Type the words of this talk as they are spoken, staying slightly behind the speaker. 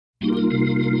Way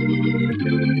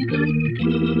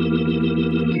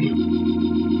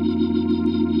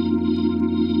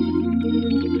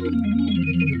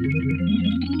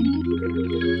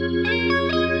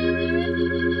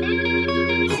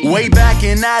back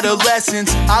in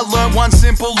adolescence, I learned one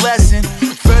simple lesson.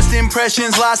 First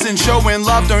impressions last, and showing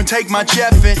love don't take much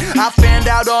effort. I fanned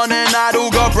out on an idol,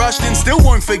 got brushed and still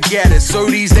won't forget it. So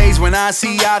these days when I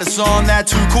see artists on that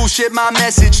too cool shit, my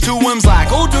message to them's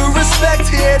like, all due respect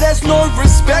here, there's no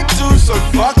respect to. So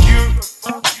fuck you,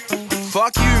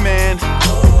 fuck you, man.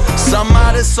 Some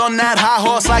artists on that high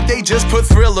horse like they just put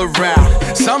Thriller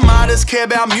out. Some artists care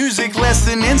about music less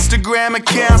than Instagram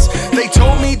accounts. They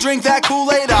told me drink that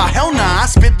Kool-Aid, oh hell nah, I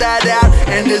spit that out.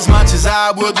 And as much as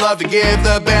I would love to give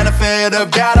the benefit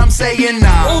of doubt, I'm saying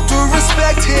nah. All due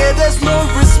respect here, there's no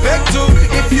respect to.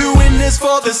 If you in this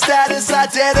for the status, I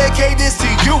dedicate this to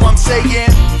you. I'm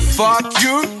saying fuck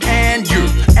you and you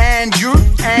and you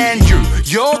and you.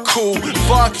 You're cool,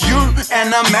 fuck you,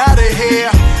 and I'm outta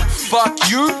here.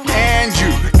 Fuck you and you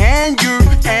and you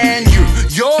and you.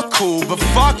 You're cool, but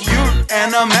fuck you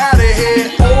and I'm outta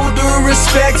here. All due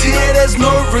respect here, there's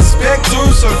no respect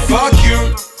to. So fuck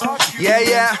you. Yeah,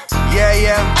 yeah, yeah,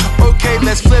 yeah. Okay,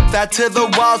 let's flip that to the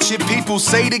wild shit people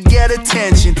say to get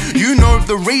attention. You know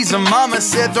the reason mama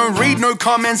said don't read no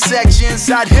comment sections.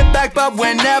 I'd hit back, but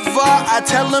whenever I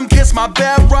tell them kiss my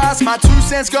bare ass, my 2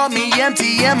 cents got me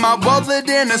empty and my wallet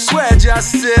in a sweat jar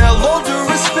still. All due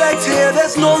respect here,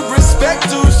 there's no respect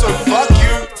to. So fuck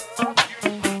you.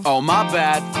 Oh, my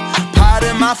bad.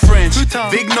 Pardon my French,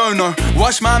 big no-no.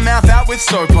 Wash my mouth out with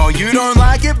soap. Oh, you don't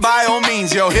like it? By all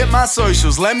means, yo, hit my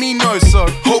socials, let me know. So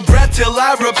hold breath till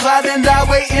I reply, then die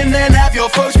waiting, then have your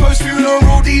folks post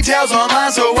funeral details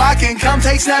online so I can come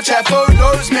take Snapchat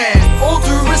photos, man. All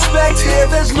due respect here,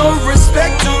 there's no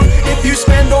respect to. If you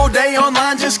spend all day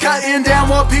online just cutting down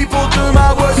what people do,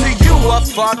 my words to you are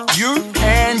fuck you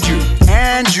and you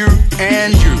and you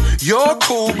and you. You're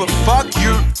cool, but fuck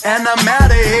you and I'm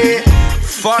outta here.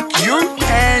 Fuck you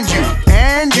and you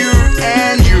and you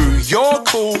and you. You're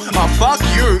cool, fuck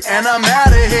you and I'm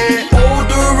outta here. All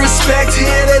due respect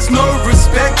here, there's no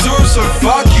respect to. So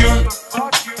fuck you. 1, 2,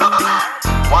 1,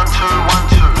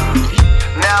 2.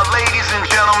 Now ladies and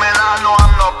gentlemen, I know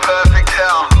I'm no perfect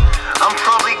hell. I'm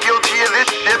probably guilty of this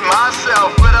shit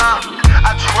myself, but I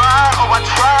try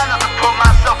not to put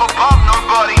myself above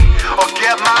nobody or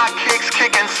get my kicks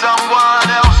kicking someone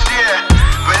else, yeah.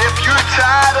 But if you're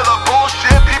tired of the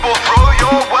bullshit people throw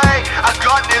your way, I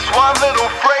got this one little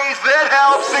phrase that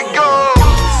helps it go.